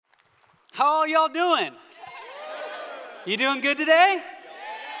How are y'all doing? You doing good today?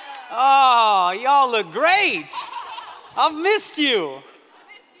 Oh, y'all look great. I've missed you.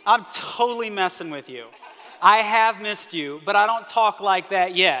 I'm totally messing with you. I have missed you, but I don't talk like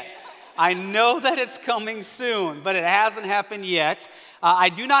that yet. I know that it's coming soon, but it hasn't happened yet. I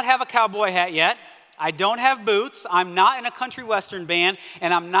do not have a cowboy hat yet. I don't have boots. I'm not in a country western band,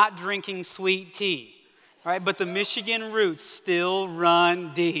 and I'm not drinking sweet tea. Right? But the Michigan roots still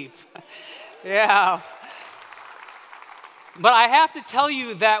run deep. Yeah. But I have to tell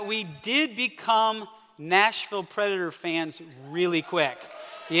you that we did become Nashville Predator fans really quick.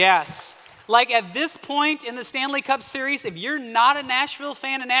 Yes. Like at this point in the Stanley Cup Series, if you're not a Nashville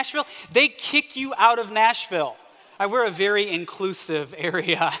fan of Nashville, they kick you out of Nashville. We're a very inclusive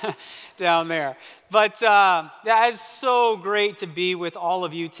area down there. But it's so great to be with all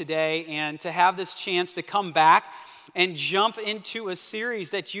of you today and to have this chance to come back and jump into a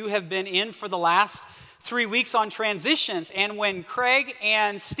series that you have been in for the last 3 weeks on transitions. And when Craig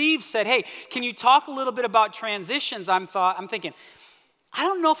and Steve said, hey, can you talk a little bit about transitions? I'm thinking, I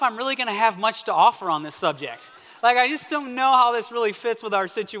don't know if I'm really going to have much to offer on this subject. Like, I just don't know how this really fits with our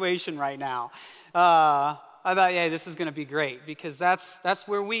situation right now. I thought, yeah, this is going to be great because that's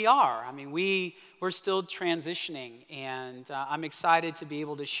where we are. I mean, we're still transitioning, and I'm excited to be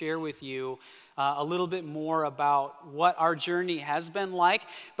able to share with you a little bit more about what our journey has been like,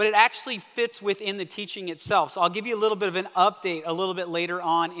 but it actually fits within the teaching itself. So I'll give you a little bit of an update a little bit later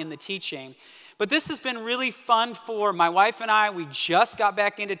on in the teaching. But this has been really fun for my wife and I. We just got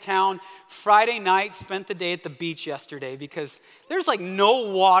back into town Friday night, spent the day at the beach yesterday because there's like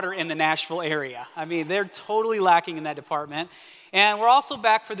no water in the Nashville area. I mean, they're totally lacking in that department. And we're also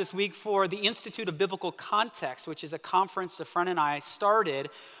back for this week for the Institute of Biblical Context, which is a conference a friend and I started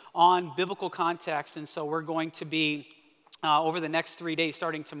on biblical context. And so we're going to be over the next 3 days,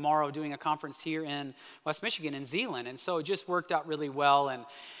 starting tomorrow, doing a conference here in West Michigan in Zeeland. And so it just worked out really well. And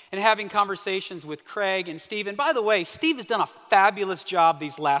having conversations with Craig and Steve. And by the way, Steve has done a fabulous job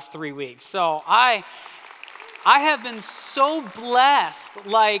these last 3 weeks. So I have been so blessed,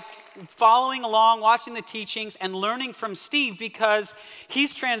 like following along, watching the teachings and learning from Steve because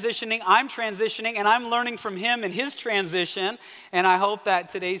he's transitioning, I'm transitioning, and I'm learning from him in his transition. And I hope that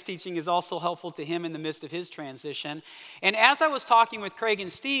today's teaching is also helpful to him in the midst of his transition. And as I was talking with Craig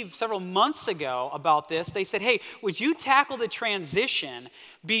and Steve several months ago about this, they said, hey, would you tackle the transition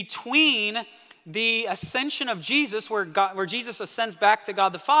between the ascension of Jesus, where Jesus ascends back to God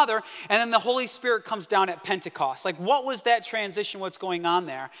the Father, and then the Holy Spirit comes down at Pentecost? Like, what was that transition? What's going on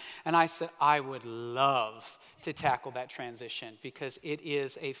there? And I said, I would love to tackle that transition because it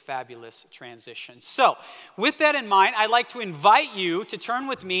is a fabulous transition. So, with that in mind, I'd like to invite you to turn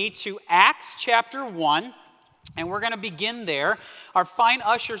with me to Acts chapter 1. And we're going to begin there. Our fine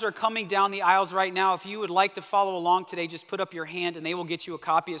ushers are coming down the aisles right now. If you would like to follow along today, just put up your hand and they will get you a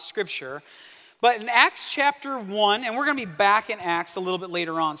copy of Scripture. But in Acts chapter 1, and we're going to be back in Acts a little bit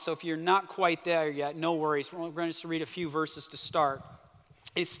later on, so if you're not quite there yet, no worries. We're going to just read a few verses to start.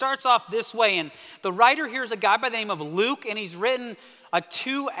 It starts off this way, and the writer here is a guy by the name of Luke, and he's written a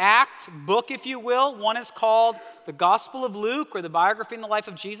 2-act book, if you will. One is called the Gospel of Luke, or the biography in the life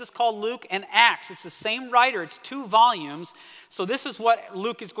of Jesus called Luke, and Acts. It's the same writer. It's 2 volumes. So this is what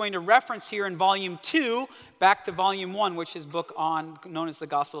Luke is going to reference here in volume 2, back to volume 1, which is book known as the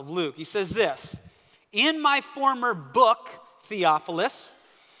Gospel of Luke. He says this, in my former book, Theophilus,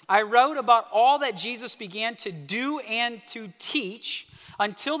 I wrote about all that Jesus began to do and to teach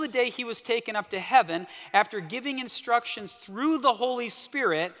until the day he was taken up to heaven after giving instructions through the Holy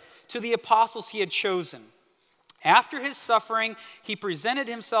Spirit to the apostles he had chosen. After his suffering, he presented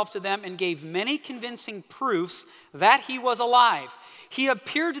himself to them and gave many convincing proofs that he was alive. He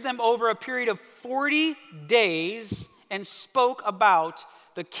appeared to them over a period of 40 days and spoke about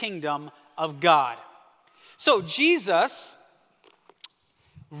the kingdom of God. So Jesus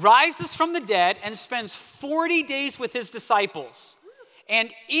rises from the dead and spends 40 days with his disciples.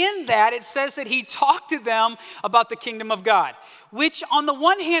 And in that, it says that he talked to them about the kingdom of God, which on the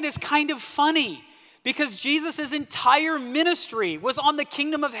one hand is kind of funny because Jesus' entire ministry was on the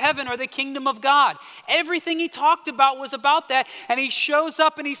kingdom of heaven or the kingdom of God. Everything he talked about was about that, and he shows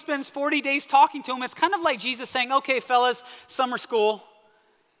up and he spends 40 days talking to them. It's kind of like Jesus saying, okay, fellas, summer school.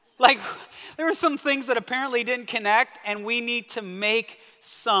 Like, there were some things that apparently didn't connect, and we need to make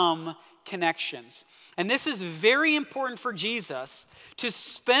some connections. And this is very important for Jesus to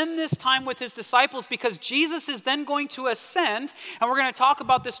spend this time with his disciples because Jesus is then going to ascend, and we're going to talk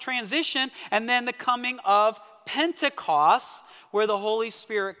about this transition and then the coming of Pentecost, where the Holy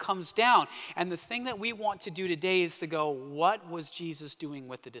Spirit comes down. And the thing that we want to do today is to go, what was Jesus doing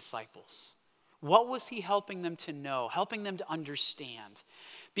with the disciples? What was he helping them to know, helping them to understand?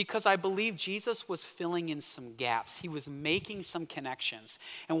 Because I believe Jesus was filling in some gaps. He was making some connections.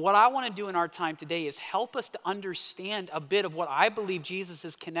 And what I want to do in our time today is help us to understand a bit of what I believe Jesus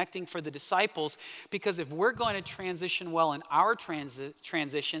is connecting for the disciples. Because if we're going to transition well in our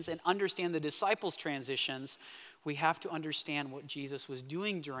transitions and understand the disciples' transitions, we have to understand what Jesus was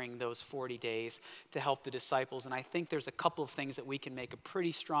doing during those 40 days to help the disciples. And I think there's a couple of things that we can make a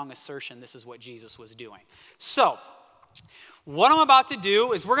pretty strong assertion this is what Jesus was doing. So, what I'm about to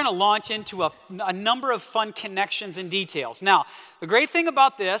do is we're going to launch into a number of fun connections and details. Now, the great thing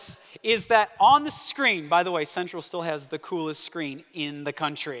about this is that on the screen, by the way, Central still has the coolest screen in the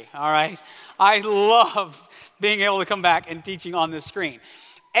country, all right? I love being able to come back and teaching on this screen.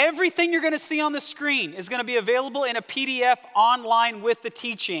 Everything you're going to see on the screen is going to be available in a PDF online with the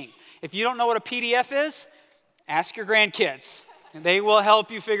teaching. If you don't know what a PDF is, ask your grandkids. They will help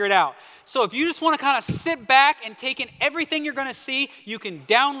you figure it out. So if you just want to kind of sit back and take in everything you're going to see, you can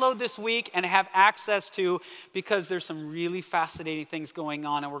download this week and have access to, because there's some really fascinating things going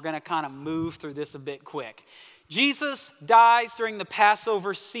on, and we're going to kind of move through this a bit quick. Jesus dies during the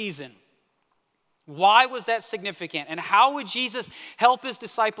Passover season. Why was that significant? And how would Jesus help his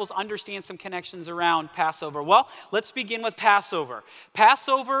disciples understand some connections around Passover? Well, let's begin with Passover.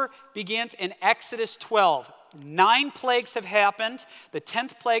 Passover begins in Exodus 12. 9 plagues have happened. The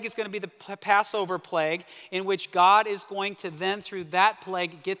 10th plague is going to be the Passover plague, in which God is going to then, through that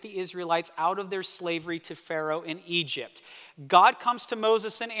plague, get the Israelites out of their slavery to Pharaoh in Egypt. God comes to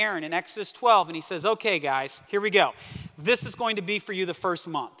Moses and Aaron in Exodus 12, and he says, okay, guys, here we go. This is going to be for you the first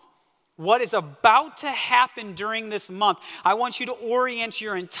month. What is about to happen during this month, I want you to orient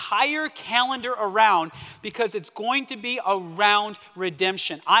your entire calendar around, because it's going to be around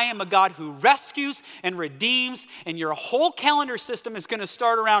redemption. I am a God who rescues and redeems, and your whole calendar system is going to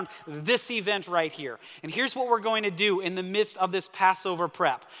start around this event right here. And here's what we're going to do in the midst of this Passover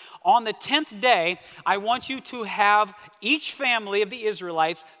prep. On the 10th day, I want you to have each family of the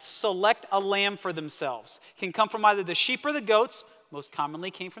Israelites select a lamb for themselves. It can come from either the sheep or the goats. Most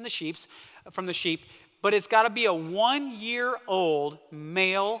commonly came from the sheep, but it's got to be a 1-year-old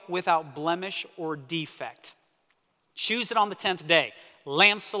male without blemish or defect. Choose it on the 10th day,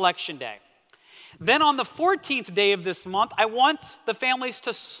 lamb selection day. Then on the 14th day of this month, I want the families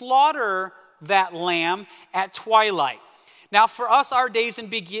to slaughter that lamb at twilight. Now for us, our days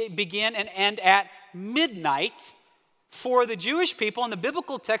begin and end at midnight. For the Jewish people, in the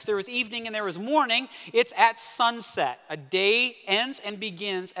biblical text, there was evening and there was morning. It's at sunset. A day ends and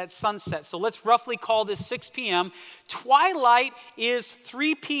begins at sunset. So let's roughly call this 6 p.m. Twilight is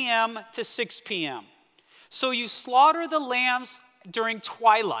 3 p.m. to 6 p.m. So you slaughter the lambs during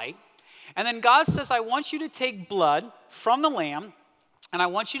twilight. And then God says, I want you to take blood from the lamb, and I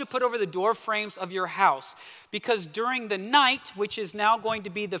want you to put over the door frames of your house. Because during the night, which is now going to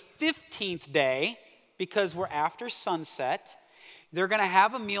be the 15th day, because we're after sunset, they're going to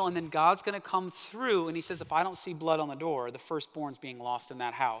have a meal, and then God's going to come through, and he says, if I don't see blood on the door, the firstborn's being lost in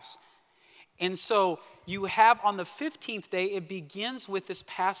that house. And so you have on the 15th day, it begins with this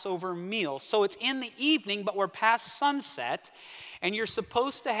Passover meal. So it's in the evening, but we're past sunset, and you're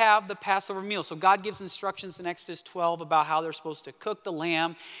supposed to have the Passover meal. So God gives instructions in Exodus 12 about how they're supposed to cook the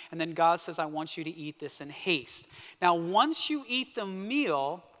lamb, and then God says, I want you to eat this in haste. Now, once you eat the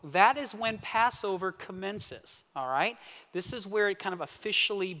meal, that is when Passover commences, all right? This is where it kind of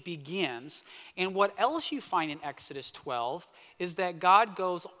officially begins. And what else you find in Exodus 12 is that God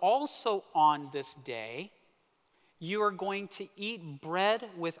goes, also on this day, you are going to eat bread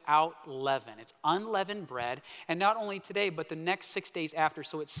without leaven. It's unleavened bread. And not only today, but the next 6 days after.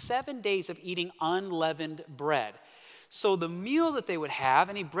 So it's 7 days of eating unleavened bread. So the meal that they would have,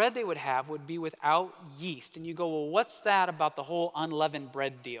 any bread they would have, would be without yeast. And you go, well, what's that about the whole unleavened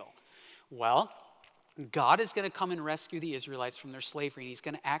bread deal? Well, God is going to come and rescue the Israelites from their slavery. And he's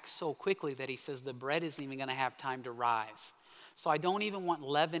going to act so quickly that he says the bread isn't even going to have time to rise. So I don't even want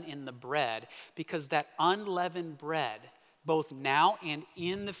leaven in the bread, because that unleavened bread, both now and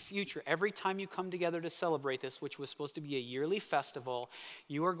in the future, every time you come together to celebrate this, which was supposed to be a yearly festival,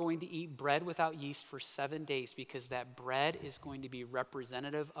 you are going to eat bread without yeast for 7 days, because that bread is going to be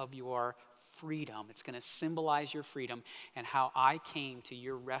representative of your freedom. It's going to symbolize your freedom and how I came to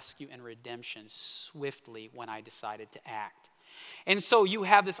your rescue and redemption swiftly when I decided to act. And so you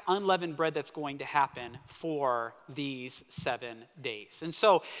have this unleavened bread that's going to happen for these 7 days. And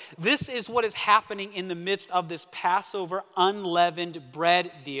so this is what is happening in the midst of this Passover unleavened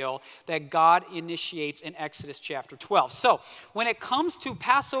bread deal that God initiates in Exodus chapter 12. So when it comes to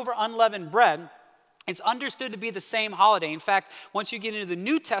Passover unleavened bread, it's understood to be the same holiday. In fact, once you get into the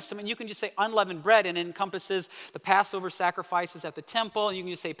New Testament, you can just say unleavened bread, and it encompasses the Passover sacrifices at the temple. And you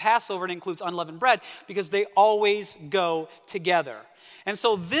can just say Passover, and it includes unleavened bread, because they always go together. And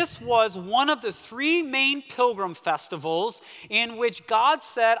so this was one of the 3 main pilgrim festivals in which God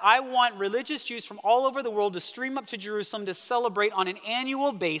said, I want religious Jews from all over the world to stream up to Jerusalem to celebrate on an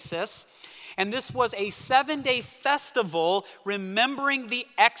annual basis. And this was a 7-day festival remembering the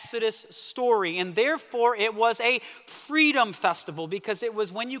Exodus story. And therefore, it was a freedom festival, because it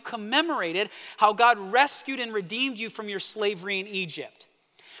was when you commemorated how God rescued and redeemed you from your slavery in Egypt.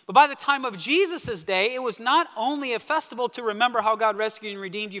 But by the time of Jesus' day, it was not only a festival to remember how God rescued and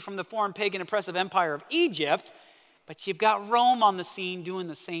redeemed you from the foreign, pagan, oppressive empire of Egypt, but you've got Rome on the scene doing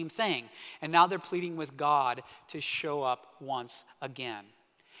the same thing. And now they're pleading with God to show up once again.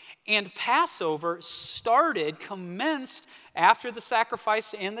 And Passover commenced after the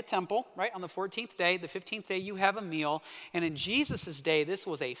sacrifice in the temple, right? On the 14th day, the 15th day, you have a meal. And in Jesus' day, this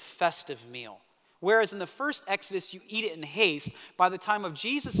was a festive meal. Whereas in the first Exodus, you eat it in haste. By the time of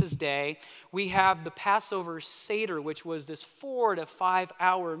Jesus' day, we have the Passover Seder, which was this 4 to 5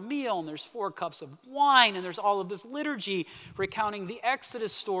 hour meal. And there's 4 cups of wine. And there's all of this liturgy recounting the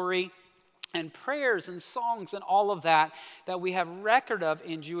Exodus story, and prayers and songs and all of that we have record of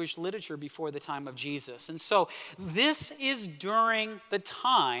in Jewish literature before the time of Jesus. And so this is during the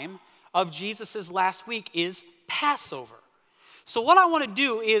time of Jesus' last week is Passover. So what I want to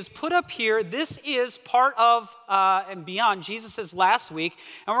do is put up here, this is part of and beyond Jesus' last week,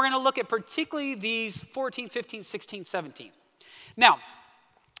 and we're going to look at particularly these 14, 15, 16, 17. Now,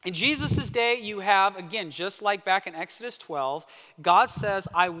 in Jesus' day, you have, again, just like back in Exodus 12, God says,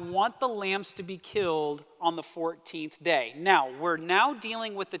 I want the lambs to be killed on the 14th day. Now, we're now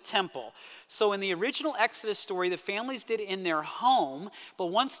dealing with the temple. So in the original Exodus story, the families did it in their home, but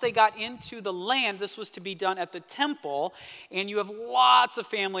once they got into the land, this was to be done at the temple, and you have lots of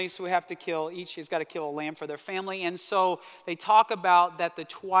families who have to kill, each has got to kill a lamb for their family, and so they talk about that the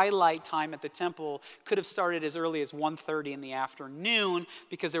twilight time at the temple could have started as early as 1:30 in the afternoon,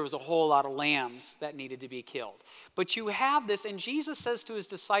 because there was a whole lot of lambs that needed to be killed. But you have this, and Jesus says to his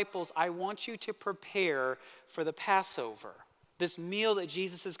disciples, I want you to prepare for the Passover, this meal that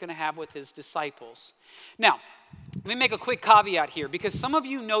Jesus is going to have with his disciples. Now, let me make a quick caveat here, because some of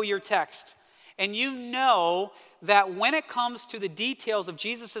you know your text, and you know that when it comes to the details of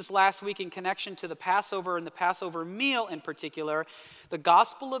Jesus' last week in connection to the Passover and the Passover meal in particular, the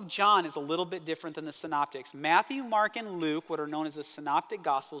Gospel of John is a little bit different than the Synoptics. Matthew, Mark, and Luke, what are known as the Synoptic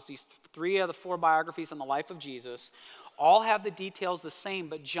Gospels, these 3 of the 4 biographies on the life of Jesus, all have the details the same,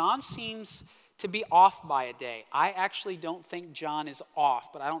 but John seems to be off by a day. I actually don't think John is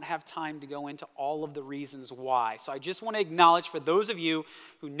off, but I don't have time to go into all of the reasons why. So I just want to acknowledge, for those of you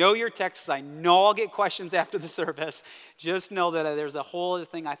who know your texts, I know I'll get questions after the service, just know that there's a whole other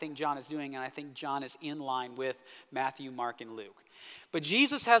thing I think John is doing, and I think John is in line with Matthew, Mark, and Luke. But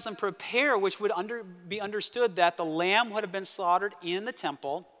Jesus has them prepare, which would be understood that the lamb would have been slaughtered in the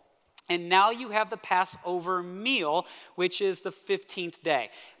temple. And now you have the Passover meal, which is the 15th day.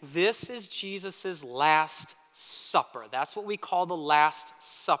 This is Jesus' Last Supper. That's what we call the Last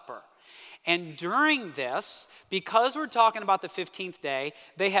Supper. And during this, because we're talking about the 15th day,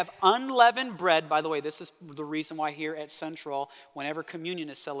 they have unleavened bread. By the way, this is the reason why here at Central, whenever communion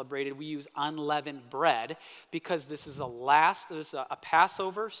is celebrated, we use unleavened bread, because this is a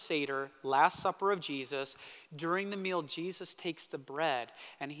Passover Seder, Last Supper of Jesus. During the meal, Jesus takes the bread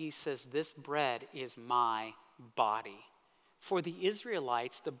and he says, this bread is my body. For the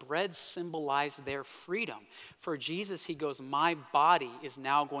Israelites, the bread symbolized their freedom. For Jesus, he goes, my body is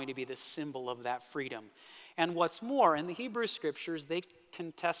now going to be the symbol of that freedom. And what's more, in the Hebrew scriptures, they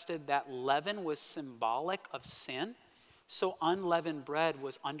contested that leaven was symbolic of sin. So unleavened bread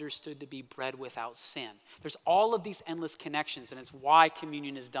was understood to be bread without sin. There's all of these endless connections, and it's why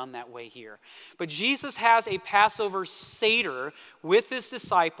communion is done that way here. But Jesus has a Passover Seder with his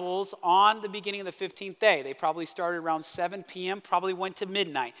disciples on the beginning of the 15th day. They probably started around 7 p.m., probably went to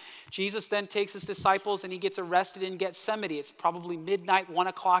midnight. Jesus then takes his disciples and he gets arrested in Gethsemane. It's probably midnight, 1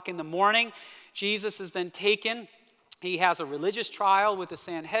 o'clock in the morning. Jesus is then taken. He has a religious trial with the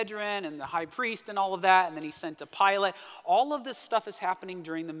Sanhedrin and the high priest and all of that, and then he's sent to Pilate. All of this stuff is happening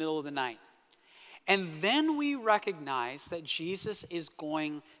during the middle of the night. And then we recognize that Jesus is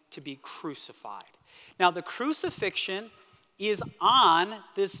going to be crucified. Now, the crucifixion is on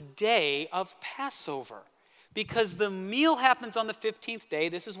this day of Passover. Because the meal happens on the 15th day.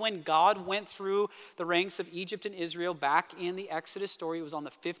 This is when God went through the ranks of Egypt and Israel back in the Exodus story. It was on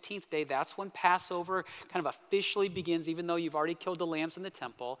the 15th day. That's when Passover kind of officially begins, even though you've already killed the lambs in the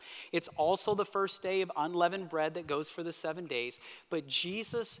temple. It's also the first day of unleavened bread that goes for the 7 days. But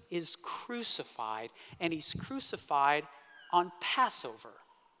Jesus is crucified, and he's crucified on Passover.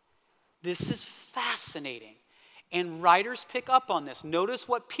 This is fascinating. And writers pick up on this. Notice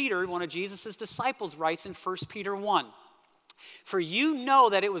what Peter, one of Jesus' disciples, writes in 1 Peter 1. For you know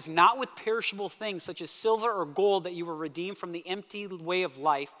that it was not with perishable things such as silver or gold that you were redeemed from the empty way of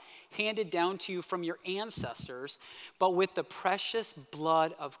life handed down to you from your ancestors, but with the precious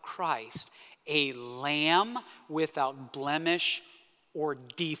blood of Christ, a lamb without blemish or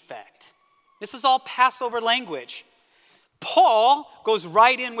defect. This is all Passover language. Paul goes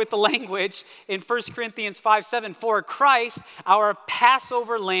right in with the language in 1 Corinthians 5:7. For Christ, our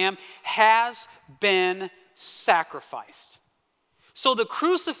Passover lamb, has been sacrificed. So the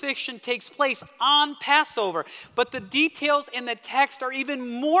crucifixion takes place on Passover. But the details in the text are even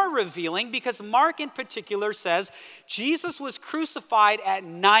more revealing because Mark in particular says Jesus was crucified at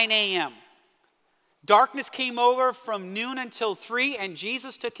 9 a.m. Darkness came over from noon until 3, and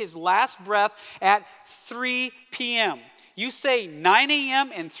Jesus took his last breath at 3 p.m. You say 9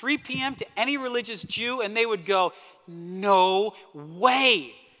 a.m. and 3 p.m. to any religious Jew, and they would go, no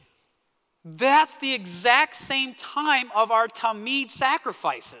way. That's the exact same time of our Tamid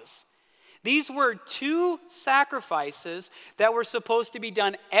sacrifices. These were 2 sacrifices that were supposed to be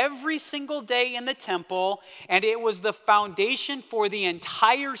done every single day in the temple, and it was the foundation for the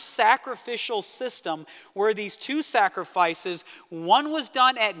entire sacrificial system where these 2 sacrifices, one was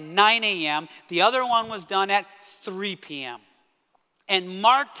done at 9 a.m., the other one was done at 3 p.m. And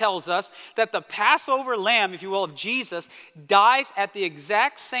Mark tells us that the Passover lamb, if you will, of Jesus, dies at the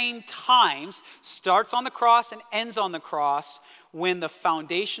exact same times, starts on the cross and ends on the cross, when the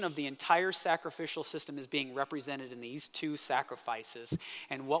foundation of the entire sacrificial system is being represented in these 2 sacrifices.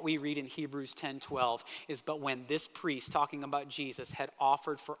 And what we read in Hebrews 10:12 is, but when this priest, talking about Jesus, had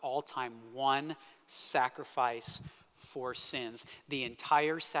offered for all time one sacrifice for sins, the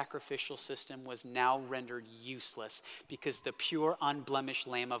entire sacrificial system was now rendered useless because the pure, unblemished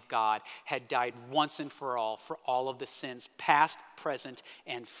Lamb of God had died once and for all of the sins, past, present,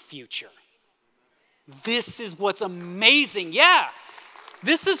 and future. This is what's amazing. Yeah,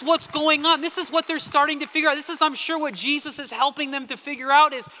 this is what's going on. This is what they're starting to figure out. This is, I'm sure, what Jesus is helping them to figure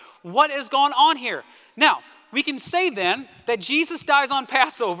out is what has gone on here. Now, we can say then that Jesus dies on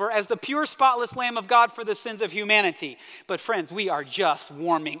Passover as the pure, spotless Lamb of God for the sins of humanity. But friends, we are just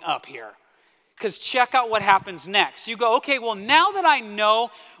warming up here. Because check out what happens next. You go, okay, well, now that I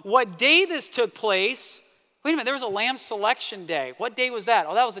know what day this took place, wait a minute, there was a lamb selection day. What day was that?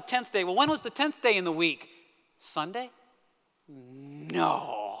 Oh, that was the 10th day. Well, when was the 10th day in the week? Sunday?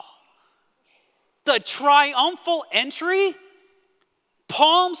 No. The triumphal entry?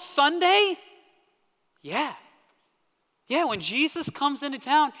 Palm Sunday? Yeah. Yeah, when Jesus comes into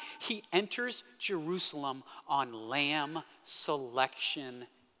town, he enters Jerusalem on Lamb Selection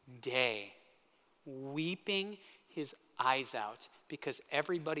Day, weeping his eyes out because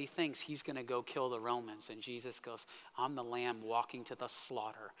everybody thinks he's going to go kill the Romans. And Jesus goes, I'm the lamb walking to the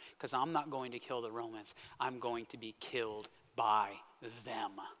slaughter because I'm not going to kill the Romans. I'm going to be killed by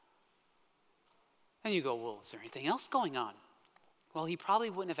them. And you go, well, is there anything else going on? Well, he probably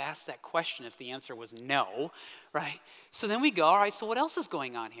wouldn't have asked that question if the answer was no, right? So then we go, all right, so what else is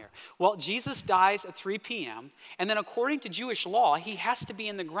going on here? Well, Jesus dies at 3 p.m., and then according to Jewish law, he has to be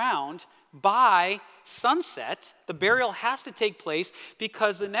in the ground by sunset. The burial has to take place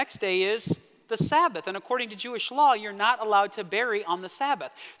because the next day is the Sabbath. And according to Jewish law, you're not allowed to bury on the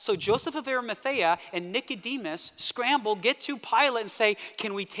Sabbath. So Joseph of Arimathea and Nicodemus scramble, get to Pilate and say,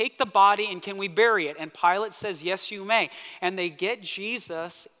 can we take the body and can we bury it? And Pilate says, yes, you may. And they get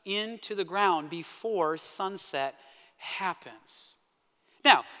Jesus into the ground before sunset happens.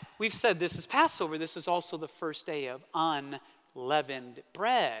 Now, we've said this is Passover. This is also the first day of unleavened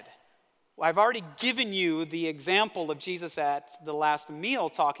bread. I've already given you the example of Jesus at the last meal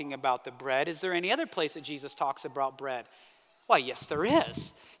talking about the bread. Is there any other place that Jesus talks about bread? Why, yes, there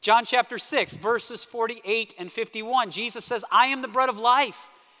is. John chapter 6, verses 48 and 51. Jesus says, I am the bread of life.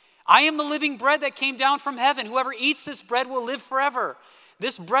 I am the living bread that came down from heaven. Whoever eats this bread will live forever.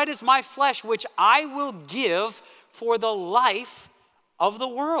 This bread is my flesh, which I will give for the life of the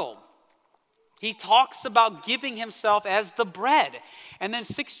world. He talks about giving himself as the bread. And then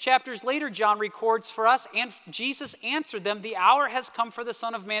 6 chapters later, John records for us, and Jesus answered them, the hour has come for the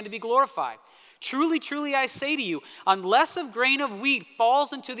Son of Man to be glorified. Truly, truly, I say to you, unless a grain of wheat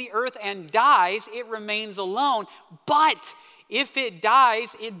falls into the earth and dies, it remains alone. But if it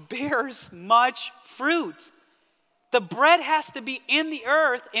dies, it bears much fruit. The bread has to be in the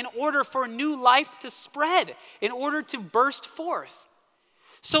earth in order for new life to spread, in order to burst forth.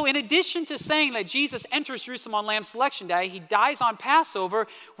 So in addition to saying that Jesus enters Jerusalem on Lamb Selection Day, he dies on Passover,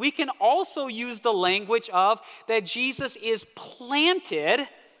 we can also use the language of that Jesus is planted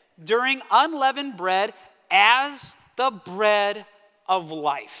during unleavened bread as the bread of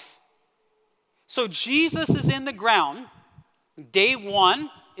life. So Jesus is in the ground. Day 1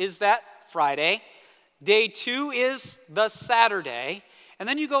 is that Friday. Day 2 is the Saturday. And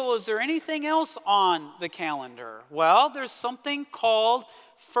then you go, well, is there anything else on the calendar? Well, there's something called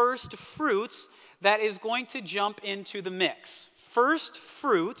first fruits that is going to jump into the mix. First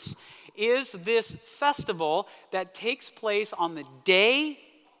fruits is this festival that takes place on the day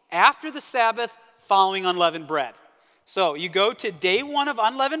after the Sabbath following unleavened bread. So you go to day 1 of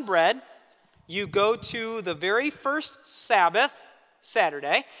unleavened bread, you go to the very first Sabbath,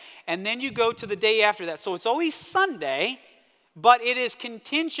 Saturday, and then you go to the day after that. So it's always Sunday, but it is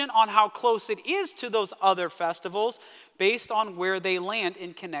contingent on how close it is to those other festivals based on where they land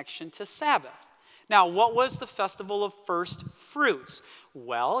in connection to Sabbath. Now, what was the festival of first fruits?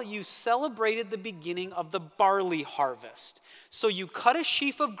 Well, you celebrated the beginning of the barley harvest. So you cut a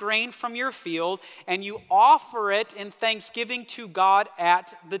sheaf of grain from your field and you offer it in thanksgiving to God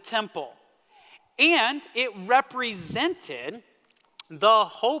at the temple. And it represented the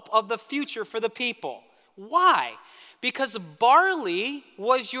hope of the future for the people. Why? Because barley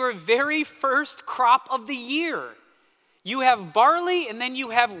was your very first crop of the year. You have barley and then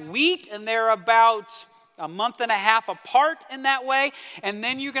you have wheat, and they're about a month and a half apart in that way. And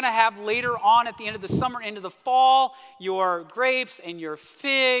then you're going to have later on at the end of the summer, into the fall, your grapes and your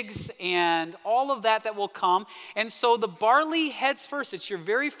figs and all of that will come. And so the barley heads first. It's your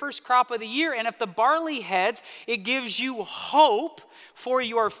very first crop of the year. And if the barley heads, it gives you hope for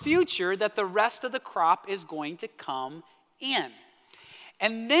your future that the rest of the crop is going to come in.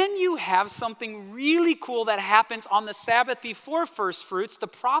 And then you have something really cool that happens on the Sabbath before first fruits. The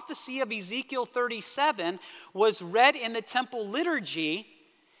prophecy of Ezekiel 37 was read in the temple liturgy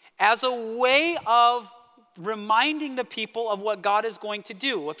as a way of reminding the people of what God is going to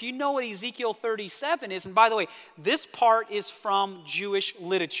do. If you know what Ezekiel 37 is, and by the way, this part is from Jewish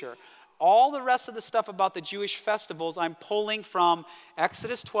literature. All the rest of the stuff about the Jewish festivals, I'm pulling from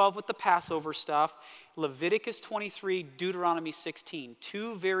Exodus 12 with the Passover stuff, Leviticus 23, Deuteronomy 16.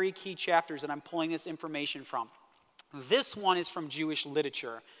 2 very key chapters that I'm pulling this information from. This one is from Jewish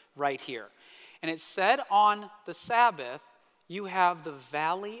literature right here. And it said on the Sabbath, you have the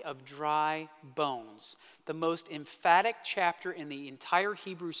valley of dry bones, the most emphatic chapter in the entire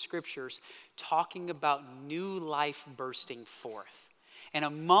Hebrew scriptures talking about new life bursting forth. And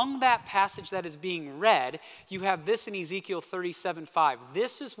among that passage that is being read, you have this in Ezekiel 37:5.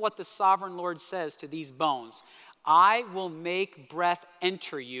 This is what the sovereign Lord says to these bones. I will make breath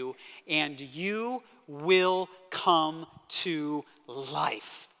enter you, and you will come to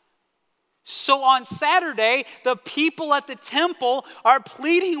life. So on Saturday, the people at the temple are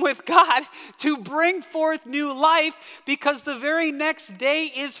pleading with God to bring forth new life because the very next day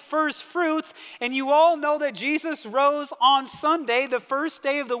is first fruits. And you all know that Jesus rose on Sunday, the first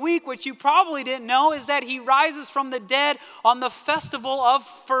day of the week. What you probably didn't know is that he rises from the dead on the festival of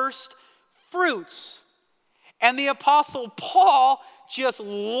first fruits. And the Apostle Paul just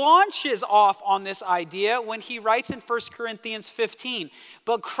launches off on this idea when he writes in 1 Corinthians 15.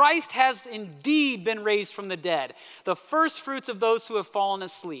 But Christ has indeed been raised from the dead, the first fruits of those who have fallen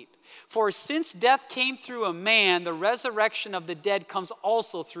asleep. For since death came through a man, the resurrection of the dead comes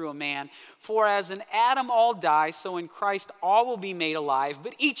also through a man. For as in Adam all die, so in Christ all will be made alive,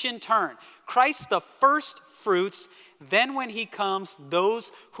 but each in turn. Christ the first fruits, then when he comes,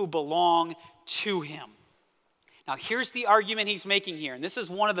 those who belong to him. Now, here's the argument he's making here, and this is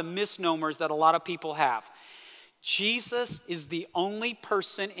one of the misnomers that a lot of people have. Jesus is the only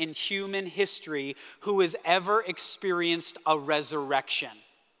person in human history who has ever experienced a resurrection.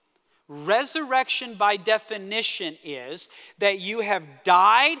 Resurrection, by definition, is that you have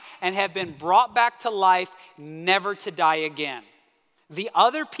died and have been brought back to life, never to die again. The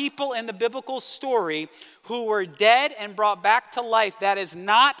other people in the biblical story who were dead and brought back to life, that is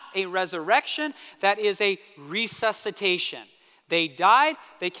not a resurrection, that is a resuscitation. They died,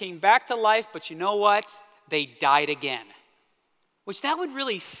 they came back to life, but you know what? They died again. Which that would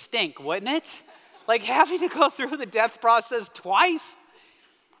really stink, wouldn't it? Like having to go through the death process twice.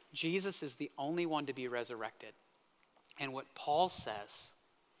 Jesus is the only one to be resurrected. And what Paul says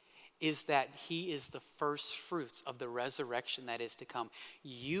is that he is the first fruits of the resurrection that is to come.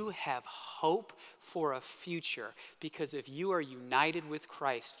 You have hope for a future because if you are united with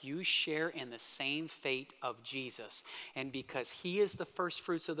Christ, you share in the same fate of Jesus. And because he is the first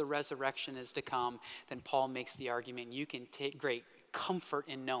fruits of the resurrection is to come, then Paul makes the argument you can take great comfort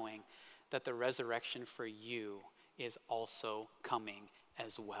in knowing that the resurrection for you is also coming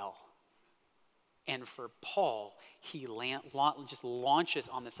as well. And for Paul, he just launches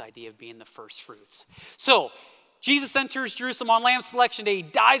on this idea of being the first fruits. So, Jesus enters Jerusalem on Lamb Selection Day. He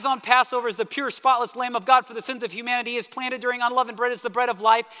dies on Passover as the pure, spotless Lamb of God for the sins of humanity. He is planted during unleavened bread as the bread of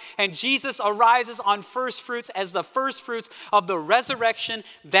life. And Jesus arises on first fruits as the first fruits of the resurrection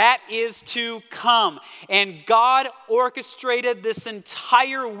that is to come. And God orchestrated this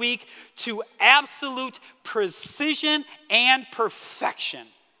entire week to absolute precision and perfection.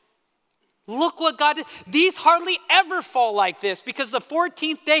 Look what God did. These hardly ever fall like this because the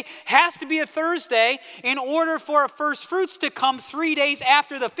 14th day has to be a Thursday in order for a first fruits to come 3 days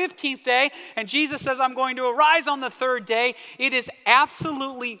after the 15th day. And Jesus says, I'm going to arise on the third day. It is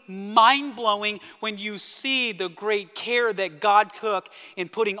absolutely mind-blowing when you see the great care that God took in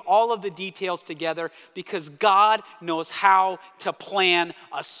putting all of the details together because God knows how to plan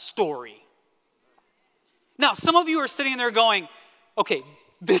a story. Now, some of you are sitting there going, okay,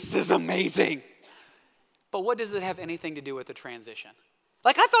 this is amazing. But what does it have anything to do with the transition?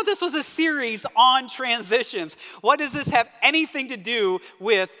 Like, I thought this was a series on transitions. What does this have anything to do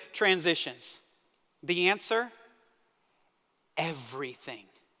with transitions? The answer? Everything.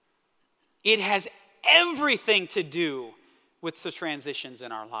 It has everything to do with the transitions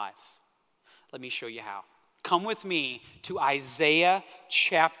in our lives. Let me show you how. Come with me to Isaiah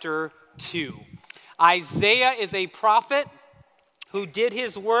chapter 2. Isaiah is a prophet who did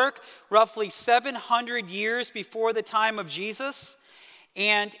his work roughly 700 years before the time of Jesus.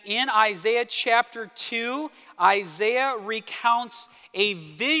 And in Isaiah chapter 2, Isaiah recounts a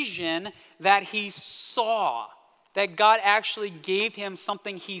vision that he saw, that God actually gave him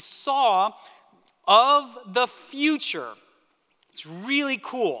something he saw of the future. It's really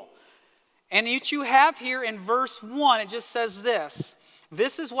cool. And what you have here in verse 1, it just says this.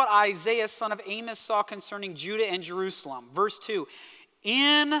 This is what Isaiah, son of Amos, saw concerning Judah and Jerusalem. Verse 2,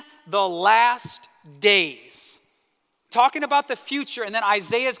 in the last days. Talking about the future, and then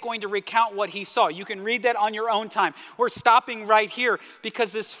Isaiah is going to recount what he saw. You can read that on your own time. We're stopping right here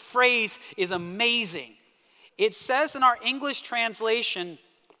because this phrase is amazing. It says in our English translation,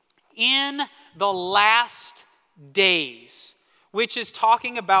 in the last days, which is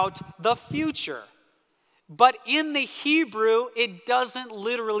talking about the future. But in the Hebrew, it doesn't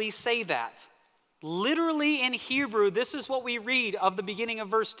literally say that. Literally in Hebrew, this is what we read of the beginning of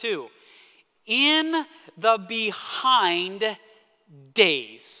verse 2. In the behind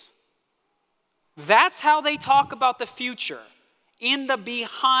days. That's how they talk about the future. In the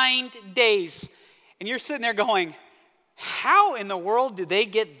behind days. And you're sitting there going, how in the world did they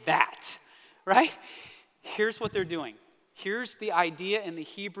get that? Right? Here's what they're doing. Here's the idea in the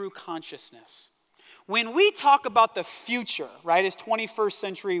Hebrew consciousness. When we talk about the future, right, as 21st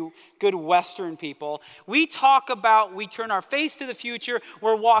century good Western people, we turn our face to the future,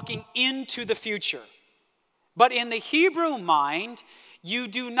 we're walking into the future. But in the Hebrew mind, you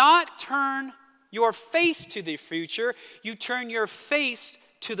do not turn your face to the future, you turn your face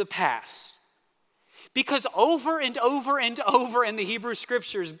to the past. Because over and over and over in the Hebrew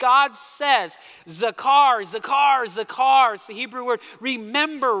scriptures, God says, zakar, zakar, zakar. It's the Hebrew word,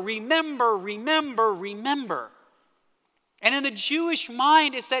 remember, remember, remember, remember. And in the Jewish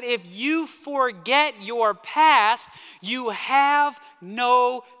mind, it's that if you forget your past, you have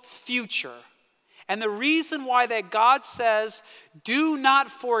no future. And the reason why that God says, do not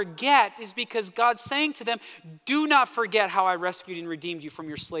forget, is because God's saying to them, do not forget how I rescued and redeemed you from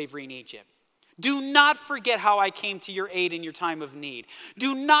your slavery in Egypt. Do not forget how I came to your aid in your time of need.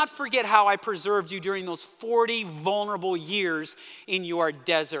 Do not forget how I preserved you during those 40 vulnerable years in your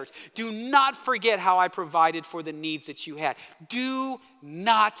desert. Do not forget how I provided for the needs that you had. Do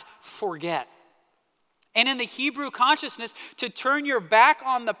not forget. And in the Hebrew consciousness, to turn your back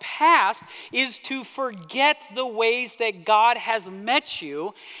on the past is to forget the ways that God has met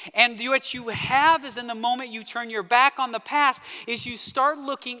you. And what you have is in the moment you turn your back on the past is you start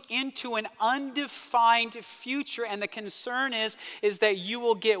looking into an undefined future. And the concern is that you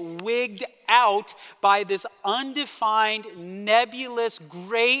will get wigged out by this undefined, nebulous,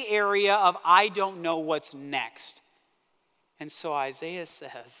 gray area of I don't know what's next. And so Isaiah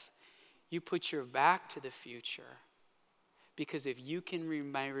says, you put your back to the future because if you can be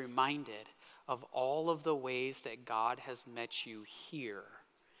reminded of all of the ways that God has met you here,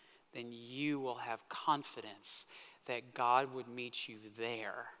 then you will have confidence that God would meet you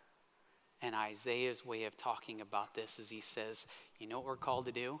there. And Isaiah's way of talking about this is he says, you know what we're called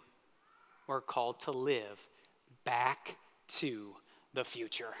to do? We're called to live back to the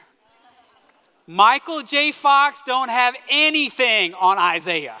future. Michael J. Fox don't have anything on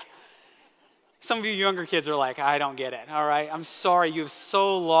Isaiah. Some of you younger kids are like, I don't get it, all right? I'm sorry, you've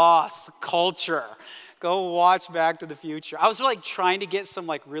so lost culture. Go watch Back to the Future. I was like trying to get some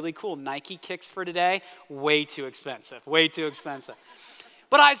like really cool Nike kicks for today. Way too expensive, way too expensive.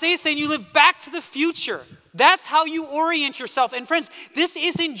 But Isaiah's saying you live back to the future. That's how you orient yourself. And friends, this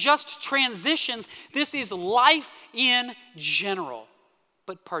isn't just transitions. This is life in general,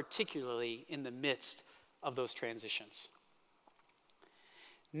 but particularly in the midst of those transitions.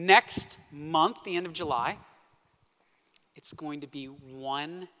 Next month, the end of July, it's going to be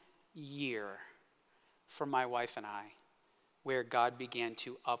 1 year for my wife and I where God began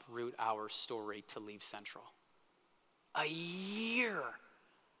to uproot our story to leave Central. A year.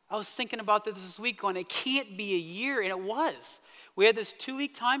 I was thinking about this week going, it can't be a year, and it was. We had this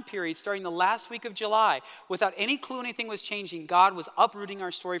 2-week time period starting the last week of July. Without any clue anything was changing, God was uprooting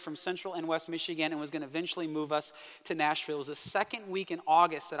our story from Central and West Michigan and was going to eventually move us to Nashville. It was the second week in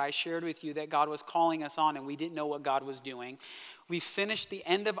August that I shared with you that God was calling us on and we didn't know what God was doing. We finished the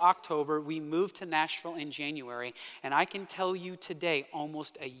end of October. We moved to Nashville in January. And I can tell you today,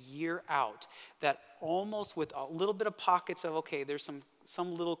 almost a year out, that almost with a little bit of pockets of, okay, there's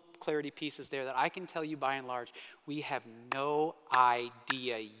some little clarity pieces there that I can tell you by and large, we have no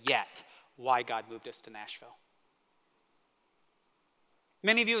idea yet why God moved us to Nashville.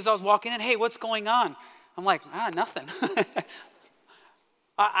 Many of you, as I was walking in, hey, what's going on? I'm like, nothing.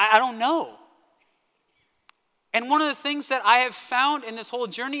 I don't know. And one of the things that I have found in this whole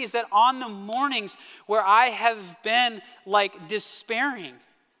journey is that on the mornings where I have been like despairing,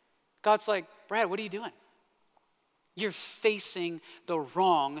 God's like, Brad, what are you doing? You're facing the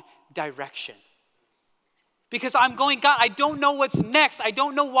wrong direction. Because I'm going, God, I don't know what's next. I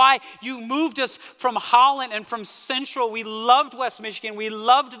don't know why you moved us from Holland and from Central. We loved West Michigan. We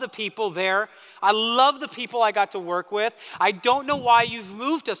loved the people there. I love the people I got to work with. I don't know why you've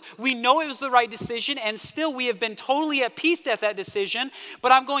moved us. We know it was the right decision, and still we have been totally at peace at that decision.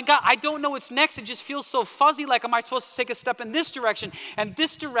 But I'm going, God, I don't know what's next. It just feels so fuzzy, like am I supposed to take a step in this direction and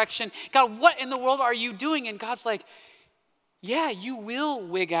this direction? God, what in the world are you doing? And God's like, yeah, you will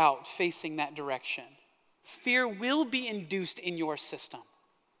wig out facing that direction. Fear will be induced in your system.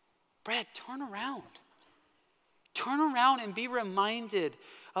 Brad, turn around. Turn around and be reminded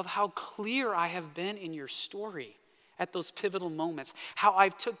of how clear I have been in your story at those pivotal moments, how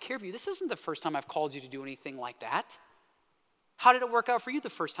I've took care of you. This isn't the first time I've called you to do anything like that. How did it work out for you the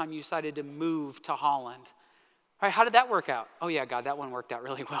first time you decided to move to Holland? All right, how did that work out? Oh yeah, God, that one worked out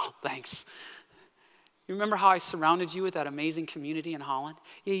really well. Thanks. You remember how I surrounded you with that amazing community in Holland?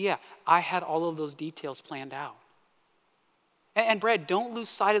 Yeah. I had all of those details planned out. And Brad, don't lose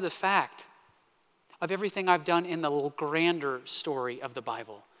sight of the fact of everything I've done in the little grander story of the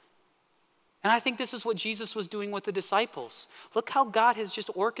Bible. And I think this is what Jesus was doing with the disciples. Look how God has just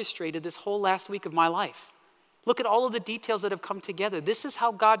orchestrated this whole last week of my life. Look at all of the details that have come together. This is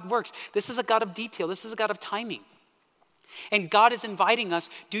how God works. This is a God of detail. This is a God of timing. And God is inviting us,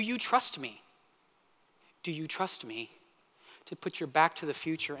 do you trust me? Do you trust me to put your back to the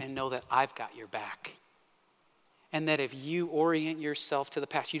future and know that I've got your back? And that if you orient yourself to the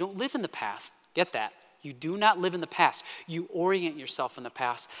past, you don't live in the past. Get that. You do not live in the past. You orient yourself in the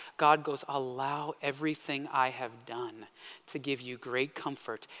past. God goes, allow everything I have done to give you great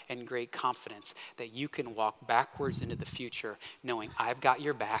comfort and great confidence that you can walk backwards into the future knowing I've got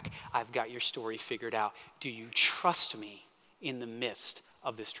your back, I've got your story figured out. Do you trust me in the midst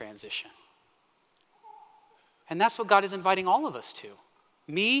of this transition? And that's what God is inviting all of us to.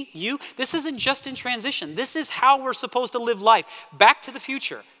 Me, you. This isn't just in transition. This is how we're supposed to live life. Back to the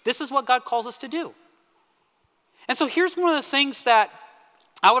future. This is what God calls us to do. And so here's one of the things that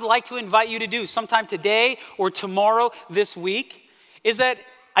I would like to invite you to do sometime today or tomorrow this week is that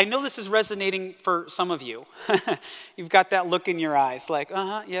I know this is resonating for some of you. You've got that look in your eyes like,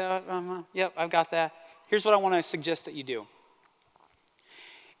 yep, I've got that. Here's what I want to suggest that you do.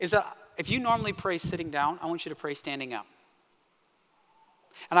 Is that if you normally pray sitting down, I want you to pray standing up.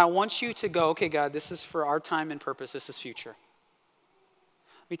 And I want you to go, okay, God, this is for our time and purpose. This is future.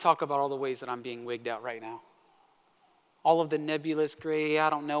 Let me talk about all the ways that I'm being wigged out right now. all of the nebulous gray,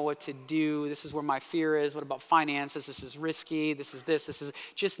 I don't know what to do, this is where my fear is, what about finances, this is risky, this is,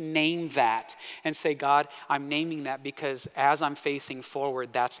 just name that and say, God, I'm naming that because as I'm facing forward,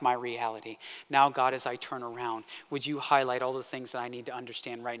 that's my reality. Now, God, as I turn around, would you highlight all the things that I need to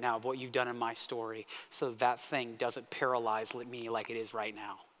understand right now of what you've done in my story so that thing doesn't paralyze me like it is right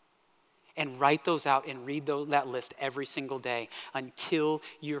now? And write those out and read that list every single day until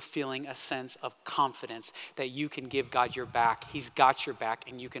you're feeling a sense of confidence that you can give God your back. He's got your back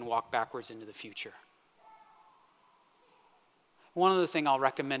and you can walk backwards into the future. One other thing I'll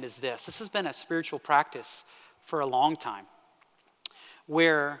recommend is this. This has been a spiritual practice for a long time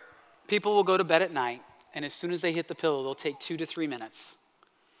where people will go to bed at night and as soon as they hit the pillow, they'll take 2 to 3 minutes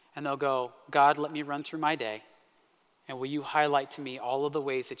and they'll go, God, let me run through my day. And will you highlight to me all of the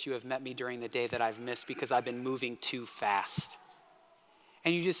ways that you have met me during the day that I've missed because I've been moving too fast?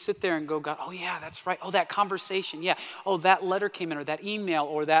 And you just sit there and go, God, oh yeah, that's right. Oh, that conversation, yeah. Oh, that letter came in or that email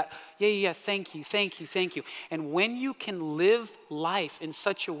or that, yeah, thank you. And when you can live life in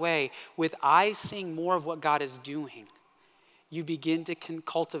such a way with eyes seeing more of what God is doing, you begin to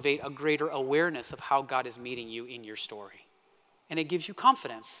cultivate a greater awareness of how God is meeting you in your story. And it gives you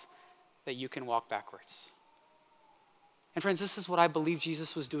confidence that you can walk backwards. And friends, this is what I believe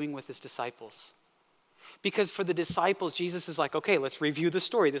Jesus was doing with his disciples. Because for the disciples, Jesus is like, okay, let's review the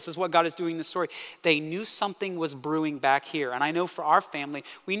story. This is what God is doing in the story. They knew something was brewing back here. And I know for our family,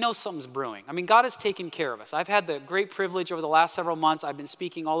 we know something's brewing. I mean, God has taken care of us. I've had the great privilege over the last several months. I've been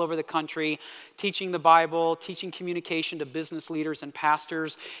speaking all over the country, teaching the Bible, teaching communication to business leaders and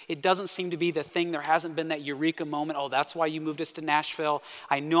pastors. It doesn't seem to be the thing. There hasn't been that eureka moment. Oh, that's why you moved us to Nashville.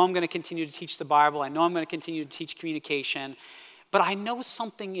 I know I'm going to continue to teach the Bible. I know I'm going to continue to teach communication. But I know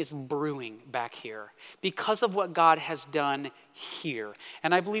something is brewing back here because of what God has done here.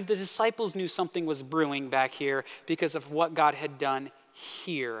 And I believe the disciples knew something was brewing back here because of what God had done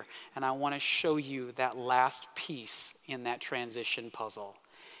here. And I want to show you that last piece in that transition puzzle.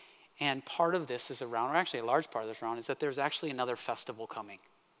 And part of this is around, or actually a large part of this around, is that there's actually another festival coming.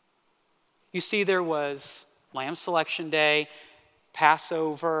 You see, there was Lamb Selection Day,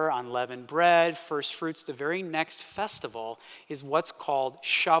 Passover, unleavened bread, first fruits. The very next festival is what's called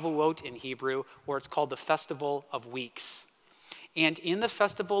Shavuot in Hebrew, or it's called the Festival of Weeks. And in the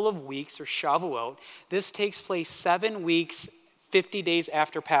Festival of Weeks, or Shavuot, this takes place 7 weeks, 50 days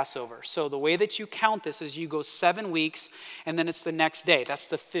after Passover. So the way that you count this is you go 7 weeks, and then it's the next day. That's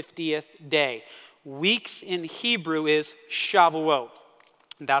the 50th day. Weeks in Hebrew is Shavuot.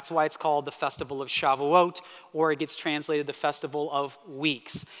 That's why it's called the Festival of Shavuot, or it gets translated the Festival of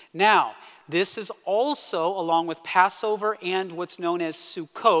Weeks. Now, this is also, along with Passover and what's known as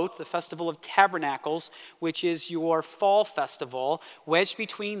Sukkot, the Festival of Tabernacles, which is your fall festival. Wedged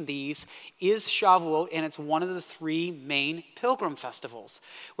between these is Shavuot, and it's one of the 3 main pilgrim festivals,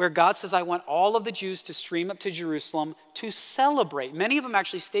 where God says, I want all of the Jews to stream up to Jerusalem to celebrate. Many of them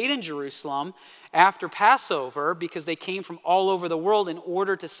actually stayed in Jerusalem after Passover because they came from all over the world in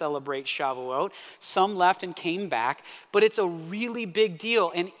order to celebrate Shavuot. Some left and came back, but it's a really big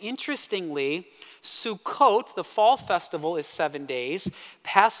deal. And interestingly, Sukkot, the fall festival, is 7 days.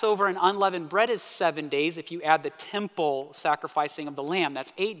 Passover and unleavened bread is 7 days. If you add the temple sacrificing of the lamb,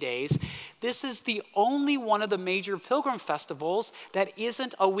 that's 8 days. This is the only one of the major pilgrim festivals that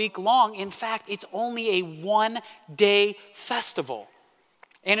isn't a week long. In fact, it's only a 1-day festival.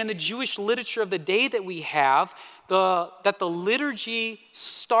 And in the Jewish literature of the day that we have, that the liturgy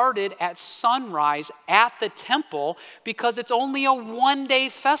started at sunrise at the temple because it's only a 1-day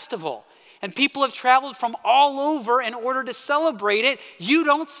festival. And people have traveled from all over in order to celebrate it. You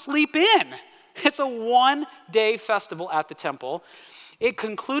don't sleep in. It's a 1-day festival at the temple. It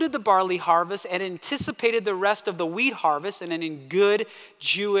concluded the barley harvest and anticipated the rest of the wheat harvest, and in good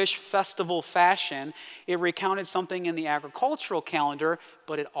Jewish festival fashion, it recounted something in the agricultural calendar,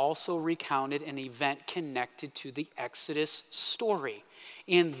 but it also recounted an event connected to the Exodus story.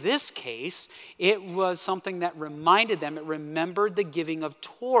 In this case, it was something that reminded them, it remembered the giving of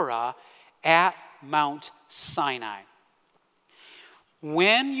Torah at Mount Sinai.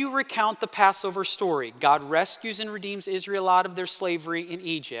 When you recount the Passover story, God rescues and redeems Israel out of their slavery in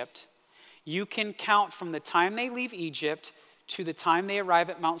Egypt. You can count from the time they leave Egypt to the time they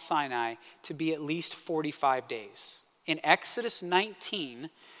arrive at Mount Sinai to be at least 45 days. In Exodus 19,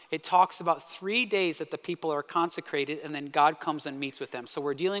 it talks about 3 days that the people are consecrated and then God comes and meets with them. So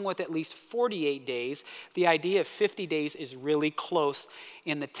we're dealing with at least 48 days. The idea of 50 days is really close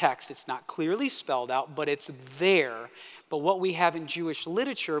in the text. It's not clearly spelled out, but it's there. But what we have in Jewish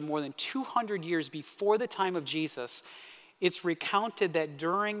literature more than 200 years before the time of Jesus, it's recounted that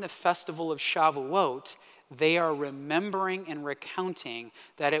during the festival of Shavuot, they are remembering and recounting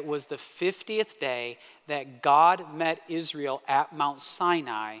that it was the 50th day that God met Israel at Mount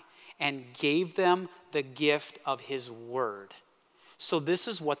Sinai and gave them the gift of his word. So this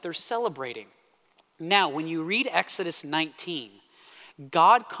is what they're celebrating. Now, when you read Exodus 19,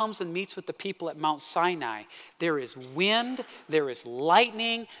 God comes and meets with the people at Mount Sinai. There is wind, there is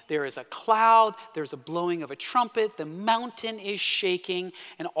lightning, there is a cloud, there's a blowing of a trumpet, the mountain is shaking,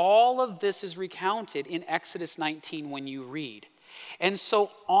 and all of this is recounted in Exodus 19 when you read. And so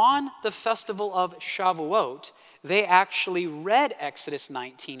on the festival of Shavuot, they actually read Exodus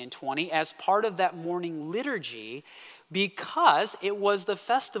 19 and 20 as part of that morning liturgy, because it was the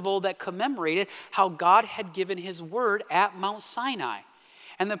festival that commemorated how God had given his word at Mount Sinai.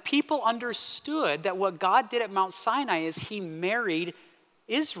 And the people understood that what God did at Mount Sinai is he married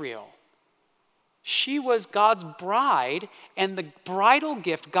Israel. She was God's bride, and the bridal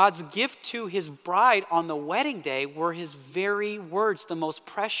gift, God's gift to his bride on the wedding day, were his very words, the most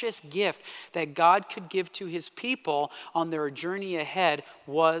precious gift that God could give to his people on their journey ahead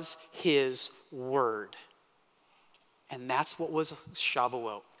was his word. And that's what was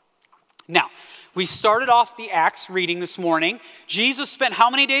Shavuot. Now, we started off the Acts reading this morning. Jesus spent how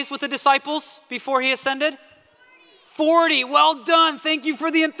many days with the disciples before he ascended? 40. Well done. Thank you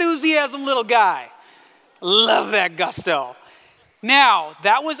for the enthusiasm, little guy. Love that gusto. Now,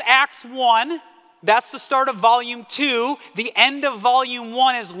 that was Acts 1. That's the start of volume 2. The end of volume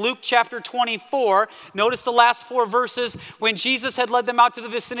 1 is Luke chapter 24. Notice the last 4 verses. When Jesus had led them out to the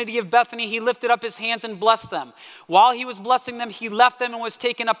vicinity of Bethany, he lifted up his hands and blessed them. While he was blessing them, he left them and was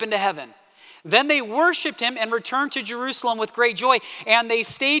taken up into heaven. Then they worshiped him and returned to Jerusalem with great joy. And they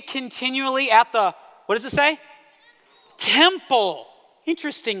stayed continually at the, what does it say? Temple.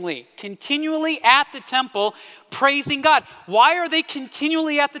 Interestingly, continually at the temple, praising God. Why are they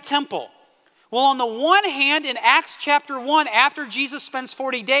continually at the temple? Well, on the one hand, in Acts chapter 1, after Jesus spends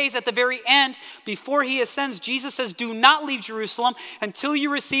 40 days, at the very end, before he ascends, Jesus says, do not leave Jerusalem until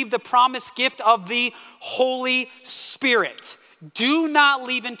you receive the promised gift of the Holy Spirit. Do not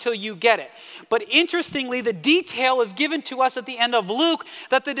leave until you get it. But interestingly, the detail is given to us at the end of Luke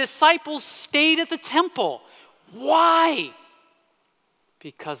that the disciples stayed at the temple. Why?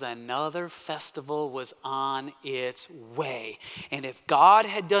 Because another festival was on its way. And if God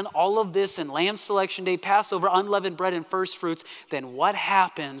had done all of this in Lamb Selection Day, Passover, unleavened bread, and first fruits, then what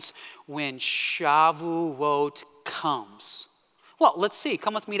happens when Shavuot comes? Well, let's see.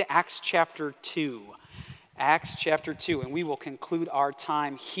 Come with me to Acts chapter 2. Acts chapter 2, and we will conclude our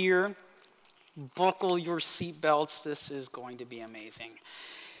time here. Buckle your seatbelts. This is going to be amazing.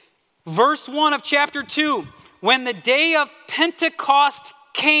 Verse 1 of chapter 2, when the day of Pentecost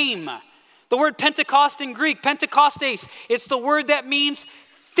came. The word Pentecost in Greek, Pentecostes, it's the word that means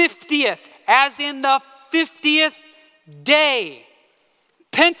 50th, as in the 50th day.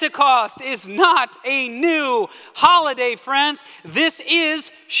 Pentecost is not a new holiday, friends. This is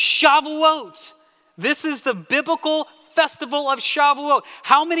Shavuot. This is the biblical festival of Shavuot.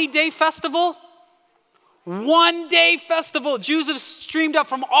 How many day festival? 1 day festival. Jews have streamed up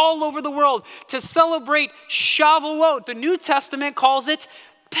from all over the world to celebrate Shavuot. The New Testament calls it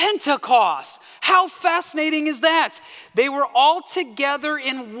Pentecost. How fascinating is that? They were all together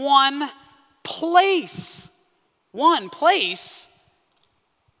in one place. One place?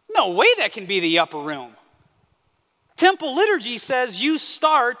 No way that can be the upper room. Temple liturgy says you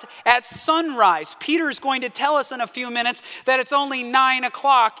start at sunrise. Peter's going to tell us in a few minutes that it's only 9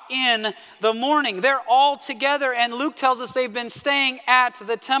 o'clock in the morning. They're all together, and Luke tells us they've been staying at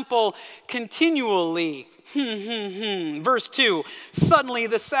the temple continually. Verse 2, suddenly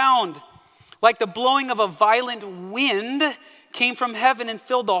the sound like the blowing of a violent wind came from heaven and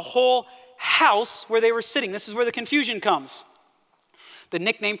filled the whole house where they were sitting. This is where the confusion comes. The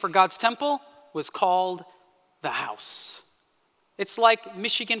nickname for God's temple was called the house. It's like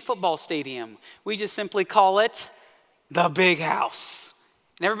Michigan football stadium. We just simply call it the big house.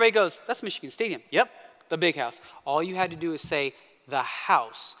 And everybody goes, that's Michigan Stadium. Yep, the big house. All you had to do is say the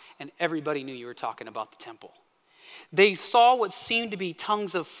house, and everybody knew you were talking about the temple. They saw what seemed to be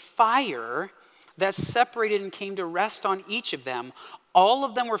tongues of fire that separated and came to rest on each of them. All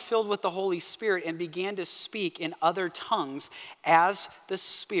of them were filled with the Holy Spirit and began to speak in other tongues as the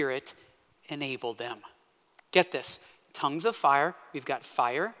Spirit enabled them. Get this, tongues of fire, we've got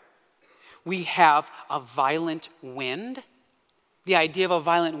fire. We have a violent wind. The idea of a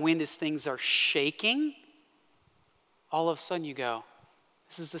violent wind is things are shaking. All of a sudden you go,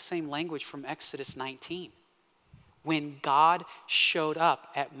 this is the same language from Exodus 19. When God showed up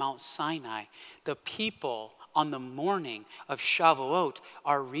at Mount Sinai, the people on the morning of Shavuot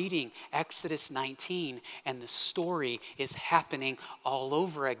are reading Exodus 19, and the story is happening all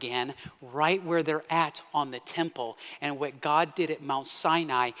over again, right where they're at on the temple. And what God did at Mount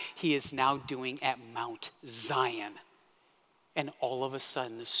Sinai, he is now doing at Mount Zion. And all of a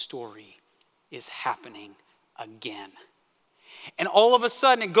sudden, the story is happening again. And all of a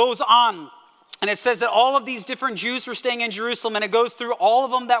sudden, it goes on. And it says that all of these different Jews were staying in Jerusalem, and it goes through all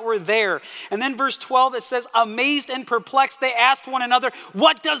of them that were there. And then verse 12, it says, amazed and perplexed, they asked one another,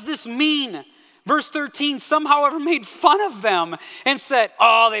 what does this mean? Verse 13, some, however, made fun of them and said,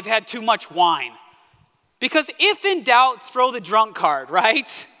 oh, they've had too much wine. Because if in doubt, throw the drunk card,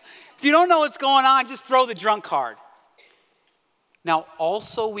 right? If you don't know what's going on, just throw the drunk card. Now,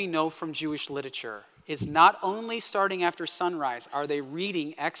 also we know from Jewish literature is not only starting after sunrise are they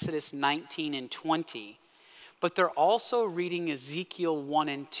reading Exodus 19 and 20, but they're also reading Ezekiel 1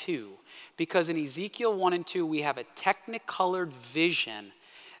 and 2. Because in Ezekiel 1 and 2, we have a technicolored vision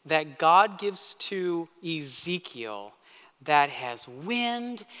that God gives to Ezekiel that has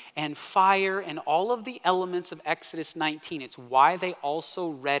wind and fire and all of the elements of Exodus 19. It's why they also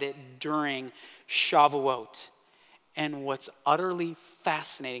read it during Shavuot. And what's utterly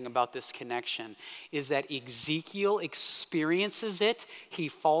fascinating about this connection is that Ezekiel experiences it. He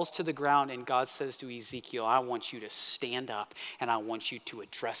falls to the ground, and God says to Ezekiel, I want you to stand up, and I want you to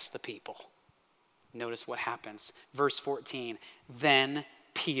address the people. Notice what happens. Verse 14, then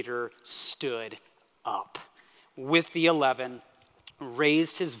Peter stood up with the 11,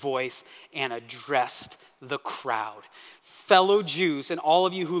 raised his voice, and addressed the crowd. Fellow Jews and all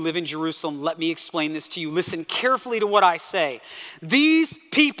of you who live in Jerusalem, let me explain this to you. Listen carefully to what I say. These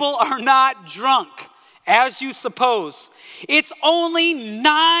people are not drunk, as you suppose. It's only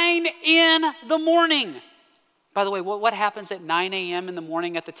 9 in the morning. By the way, what happens at 9 a.m. in the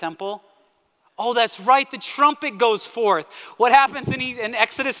morning at the temple? Oh, that's right, the trumpet goes forth. What happens in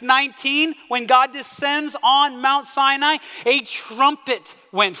Exodus 19 when God descends on Mount Sinai? A trumpet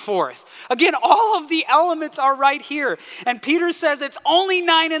went forth. Again, all of the elements are right here. And Peter says it's only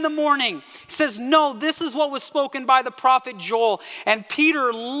 9 in the morning. He says, no, this is what was spoken by the prophet Joel. And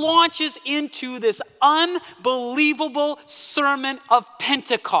Peter launches into this unbelievable sermon of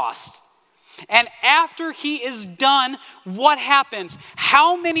Pentecost. And after he is done, what happens?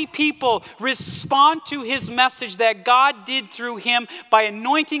 How many people respond to his message that God did through him by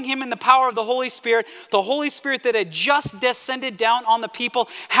anointing him in the power of the Holy Spirit that had just descended down on the people?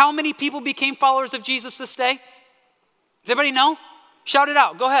 How many people became followers of Jesus this day? Does everybody know? Shout it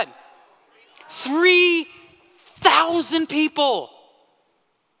out. Go ahead. 3,000 people.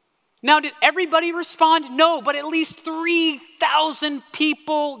 Now, did everybody respond? No, but at least 3,000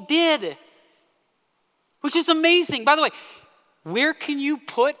 people did. Which is amazing. By the way, where can you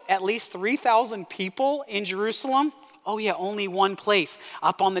put at least 3,000 people in Jerusalem? Oh yeah, only one place,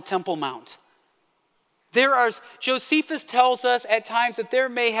 up on the Temple Mount. Josephus tells us at times that there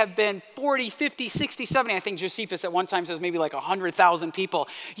may have been 40, 50, 60, 70. I think Josephus at one time says maybe like 100,000 people.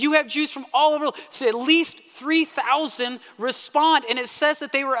 You have Jews from all over, so at least 3,000 respond. And it says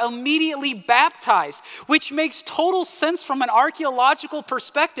that they were immediately baptized, which makes total sense from an archaeological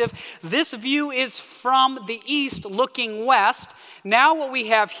perspective. This view is from the east looking west. Now what we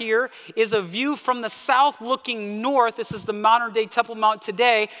have here is a view from the south looking north. This is the modern day Temple Mount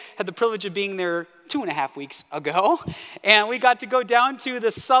today. Had the privilege of being there 2.5 weeks ago. And we got to go down to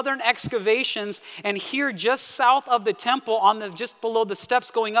the southern excavations, and here just south of the temple, just below the steps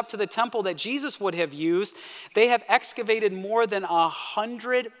going up to the temple that Jesus would have used, they have excavated more than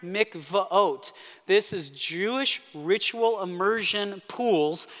 100 mikvaot. This is Jewish ritual immersion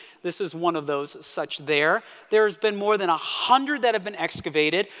pools. This is one of those such there. There's been more than 100 that have been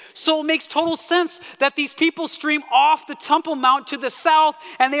excavated. So it makes total sense that these people stream off the Temple Mount to the south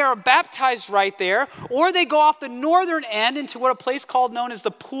and they are baptized right there. Or they go off the northern end into what a place known as the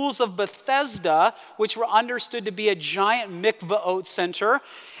Pools of Bethesda, which were understood to be a giant mikvaot center.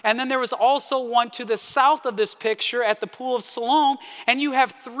 And then there was also one to the south of this picture at the Pool of Siloam. And you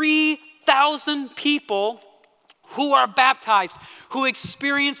have 3,000 people who are baptized, who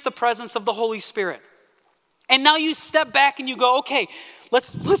experience the presence of the Holy Spirit. And now you step back and you go, okay,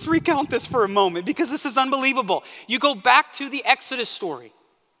 let's recount this for a moment because this is unbelievable. You go back to the Exodus story.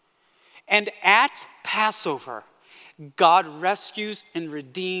 And at Passover, God rescues and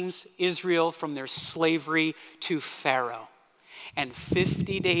redeems Israel from their slavery to Pharaoh. And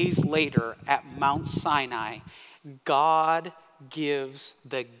 50 days later at Mount Sinai, God gives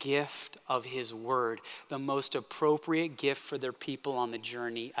the gift of his word, the most appropriate gift for their people on the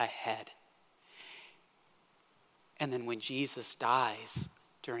journey ahead. And then when Jesus dies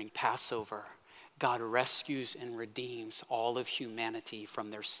during Passover, God rescues and redeems all of humanity from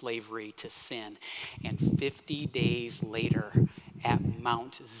their slavery to sin. And 50 days later at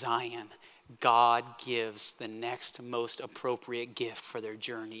Mount Zion, God gives the next most appropriate gift for their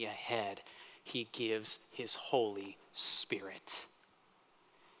journey ahead. He gives his Holy Spirit.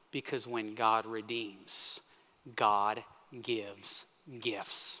 Because when God redeems, God gives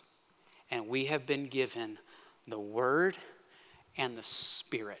gifts. And we have been given the Word and the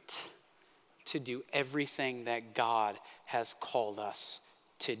Spirit to do everything that God has called us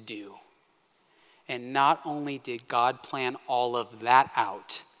to do. And not only did God plan all of that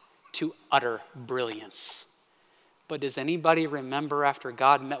out to utter brilliance, but does anybody remember after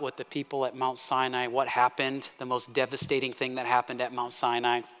God met with the people at Mount Sinai, what happened? The most devastating thing that happened at Mount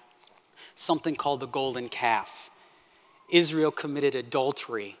Sinai? Something called the golden calf. Israel committed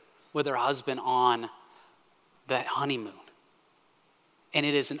adultery with her husband on that honeymoon. And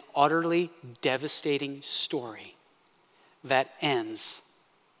it is an utterly devastating story that ends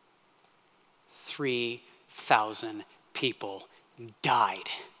 3,000 people died.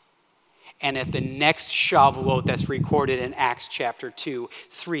 And at the next Shavuot that's recorded in Acts chapter 2,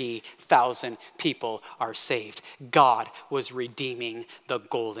 3,000 people are saved. God was redeeming the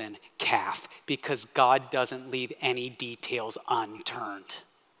golden calf because God doesn't leave any details unturned.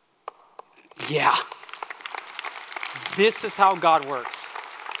 Yeah. This is how God works.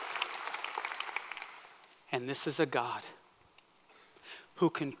 And this is a God who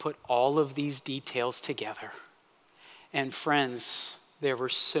can put all of these details together. And friends, there were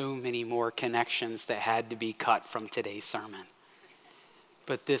so many more connections that had to be cut from today's sermon.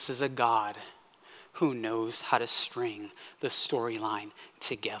 But this is a God who knows how to string the storyline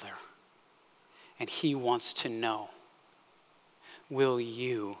together. And he wants to know, will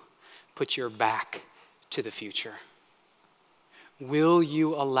you put your back to the future? Will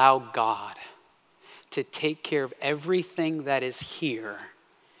you allow God to take care of everything that is here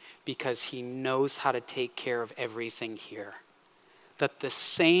because he knows how to take care of everything here? That the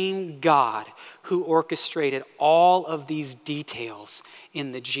same God who orchestrated all of these details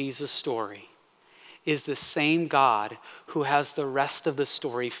in the Jesus story is the same God who has the rest of the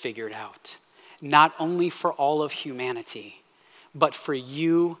story figured out. Not only for all of humanity, but for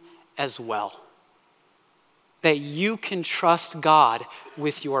you as well. That you can trust God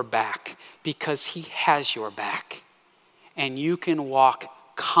with your back because he has your back. And you can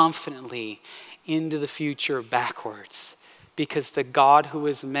walk confidently into the future backwards because the God who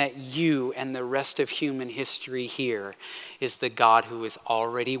has met you and the rest of human history here is the God who is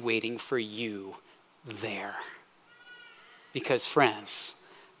already waiting for you there. Because friends,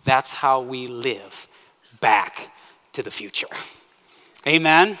 that's how we live back to the future.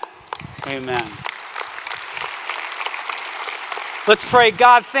 Amen? Amen. Let's pray.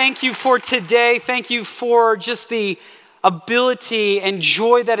 God, thank you for today. Thank you for just the ability and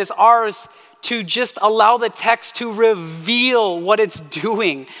joy that is ours to just allow the text to reveal what it's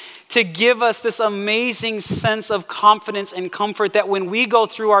doing, to give us this amazing sense of confidence and comfort that when we go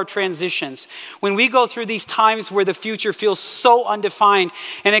through our transitions, when we go through these times where the future feels so undefined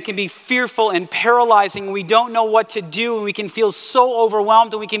and it can be fearful and paralyzing, we don't know what to do and we can feel so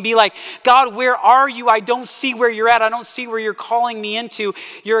overwhelmed and we can be like, God, where are you? I don't see where you're at. I don't see where you're calling me into.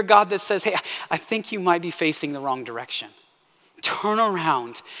 You're a God that says, hey, I think you might be facing the wrong direction. Turn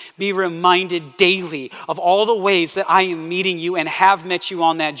around, be reminded daily of all the ways that I am meeting you and have met you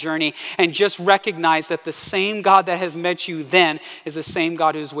on that journey, and just recognize that the same God that has met you then is the same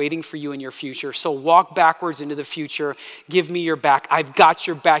God who's waiting for you in your future. So walk backwards into the future. Give me your back. I've got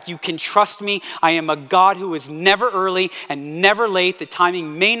your back. You can trust me. I am a God who is never early and never late. The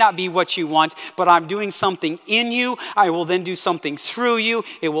timing may not be what you want, but I'm doing something in you. I will then do something through you.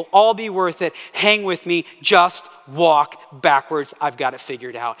 It will all be worth it. Hang with me. Just walk backwards. I've got it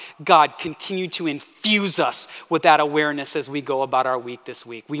figured out. God, continue to infuse us with that awareness as we go about our week this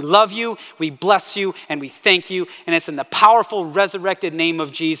week. We love you, we bless you, and we thank you. And it's in the powerful resurrected name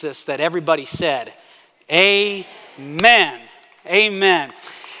of Jesus that everybody said, amen. Amen.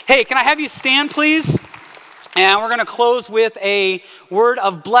 Hey, can I have you stand, please? And we're going to close with a word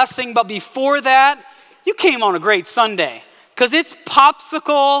of blessing. But before that, you came on a great Sunday because it's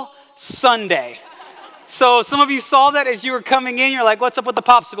Popsicle Sunday. So some of you saw that as you were coming in. You're like, what's up with the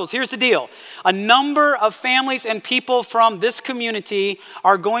popsicles? Here's the deal. A number of families and people from this community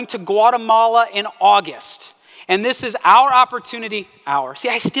are going to Guatemala in August. And this is our opportunity. See,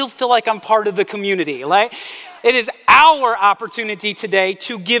 I still feel like I'm part of the community, right? It is our opportunity today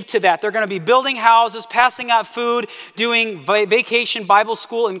to give to that. They're going to be building houses, passing out food, doing vacation Bible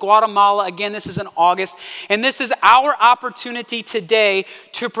school in Guatemala. Again, this is in August. And this is our opportunity today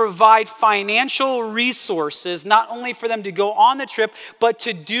to provide financial resources, not only for them to go on the trip, but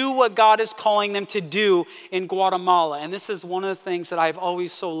to do what God is calling them to do in Guatemala. And this is one of the things that I've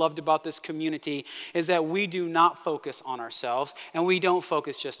always so loved about this community, is that we do not focus on ourselves, and we don't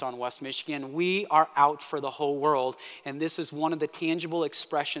focus just on West Michigan. We are out for the whole world, and this is one of the tangible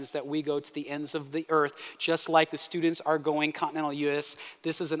expressions that we go to the ends of the earth, just like the students are going continental U.S.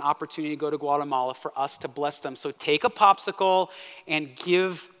 This is an opportunity to go to Guatemala for us to bless them. So take a popsicle and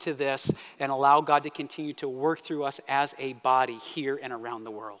give to this and allow God to continue to work through us as a body here and around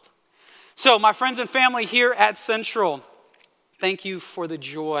the world. So my friends and family here at Central, thank you for the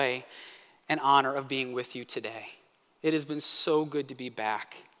joy and honor of being with you today. It has been so good to be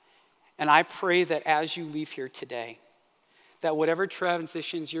back. And I pray that as you leave here today, that whatever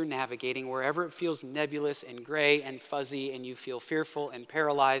transitions you're navigating, wherever it feels nebulous and gray and fuzzy and you feel fearful and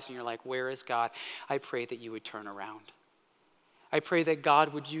paralyzed and you're like, where is God? I pray that you would turn around. I pray that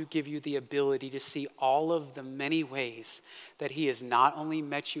God would give you the ability to see all of the many ways that he has not only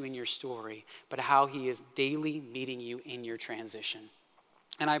met you in your story, but how he is daily meeting you in your transition.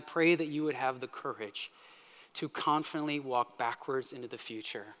 And I pray that you would have the courage to confidently walk backwards into the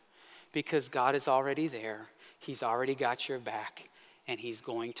future, because God is already there. He's already got your back, and he's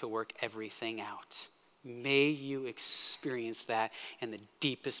going to work everything out. May you experience that in the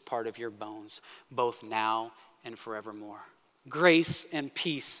deepest part of your bones, both now and forevermore. Grace and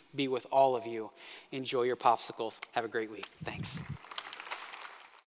peace be with all of you. Enjoy your popsicles. Have a great week. Thanks.